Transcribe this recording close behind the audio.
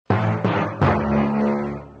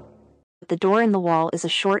The Door in the Wall is a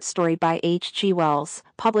short story by H.G. Wells,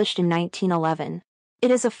 published in 1911. It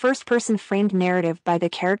is a first-person framed narrative by the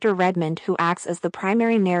character Redmond, who acts as the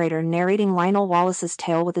primary narrator, narrating Lionel Wallace's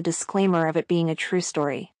tale with a disclaimer of it being a true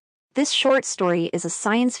story. This short story is a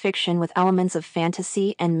science fiction with elements of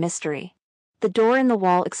fantasy and mystery. The Door in the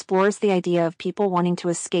Wall explores the idea of people wanting to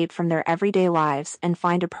escape from their everyday lives and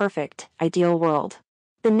find a perfect, ideal world.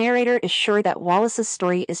 The narrator is sure that Wallace's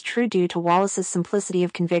story is true due to Wallace's simplicity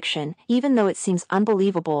of conviction, even though it seems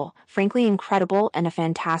unbelievable, frankly incredible, and a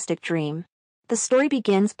fantastic dream. The story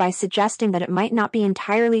begins by suggesting that it might not be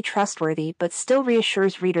entirely trustworthy, but still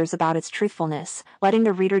reassures readers about its truthfulness, letting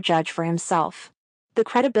the reader judge for himself. The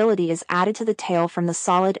credibility is added to the tale from the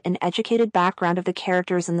solid and educated background of the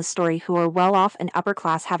characters in the story, who are well off and upper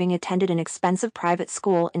class, having attended an expensive private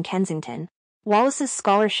school in Kensington. Wallace's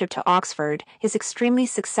scholarship to Oxford, his extremely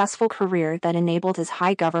successful career that enabled his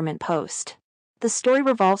high government post. The story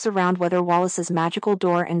revolves around whether Wallace's magical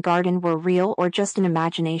door and garden were real or just an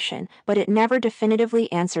imagination, but it never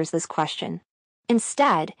definitively answers this question.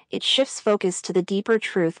 Instead, it shifts focus to the deeper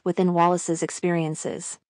truth within Wallace's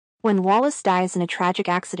experiences. When Wallace dies in a tragic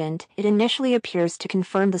accident, it initially appears to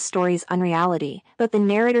confirm the story's unreality, but the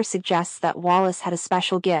narrator suggests that Wallace had a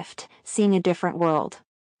special gift, seeing a different world.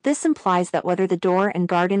 This implies that whether the door and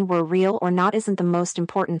garden were real or not isn't the most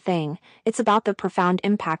important thing, it's about the profound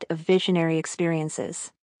impact of visionary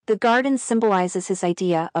experiences. The garden symbolizes his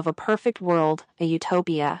idea of a perfect world, a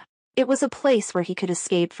utopia. It was a place where he could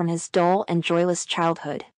escape from his dull and joyless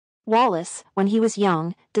childhood. Wallace, when he was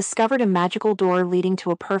young, discovered a magical door leading to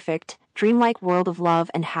a perfect, dreamlike world of love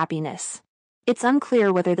and happiness. It's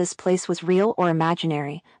unclear whether this place was real or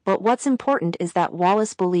imaginary, but what's important is that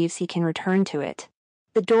Wallace believes he can return to it.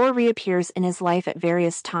 The door reappears in his life at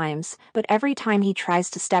various times, but every time he tries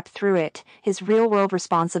to step through it, his real-world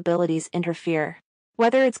responsibilities interfere.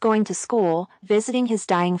 Whether it's going to school, visiting his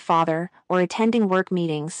dying father, or attending work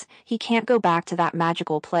meetings, he can't go back to that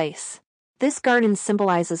magical place. This garden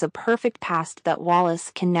symbolizes a perfect past that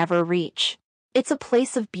Wallace can never reach. It's a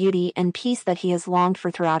place of beauty and peace that he has longed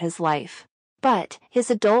for throughout his life. But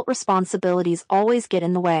his adult responsibilities always get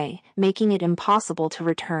in the way, making it impossible to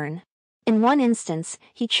return. In one instance,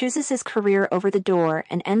 he chooses his career over the door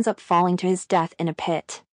and ends up falling to his death in a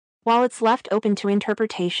pit. While it's left open to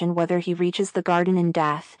interpretation whether he reaches the garden in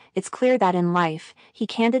death, it's clear that in life, he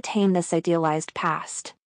can't attain this idealized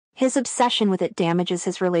past. His obsession with it damages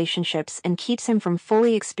his relationships and keeps him from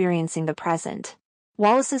fully experiencing the present.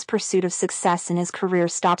 Wallace's pursuit of success in his career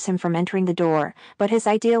stops him from entering the door, but his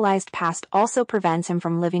idealized past also prevents him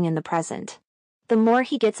from living in the present. The more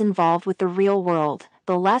he gets involved with the real world,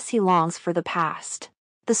 the less he longs for the past.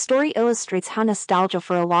 The story illustrates how nostalgia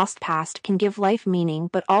for a lost past can give life meaning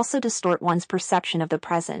but also distort one's perception of the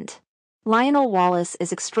present. Lionel Wallace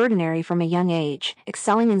is extraordinary from a young age,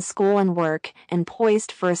 excelling in school and work, and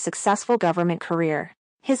poised for a successful government career.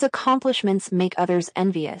 His accomplishments make others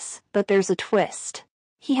envious, but there's a twist.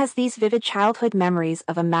 He has these vivid childhood memories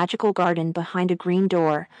of a magical garden behind a green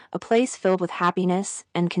door, a place filled with happiness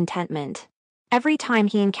and contentment. Every time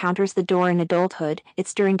he encounters the door in adulthood,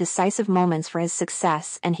 it's during decisive moments for his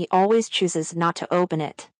success, and he always chooses not to open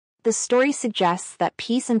it. The story suggests that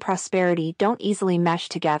peace and prosperity don't easily mesh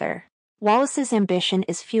together. Wallace's ambition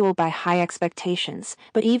is fueled by high expectations,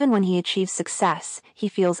 but even when he achieves success, he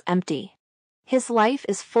feels empty. His life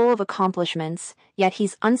is full of accomplishments, yet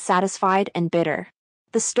he's unsatisfied and bitter.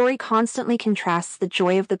 The story constantly contrasts the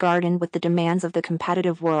joy of the garden with the demands of the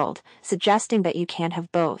competitive world, suggesting that you can't have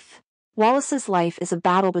both. Wallace's life is a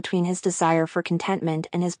battle between his desire for contentment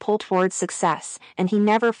and his pull towards success, and he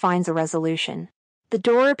never finds a resolution. The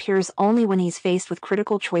door appears only when he's faced with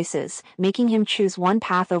critical choices, making him choose one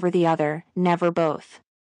path over the other, never both.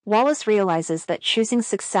 Wallace realizes that choosing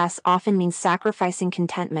success often means sacrificing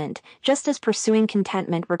contentment, just as pursuing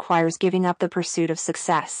contentment requires giving up the pursuit of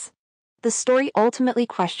success. The story ultimately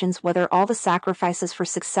questions whether all the sacrifices for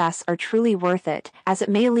success are truly worth it, as it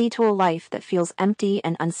may lead to a life that feels empty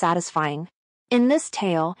and unsatisfying. In this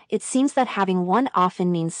tale, it seems that having one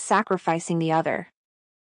often means sacrificing the other.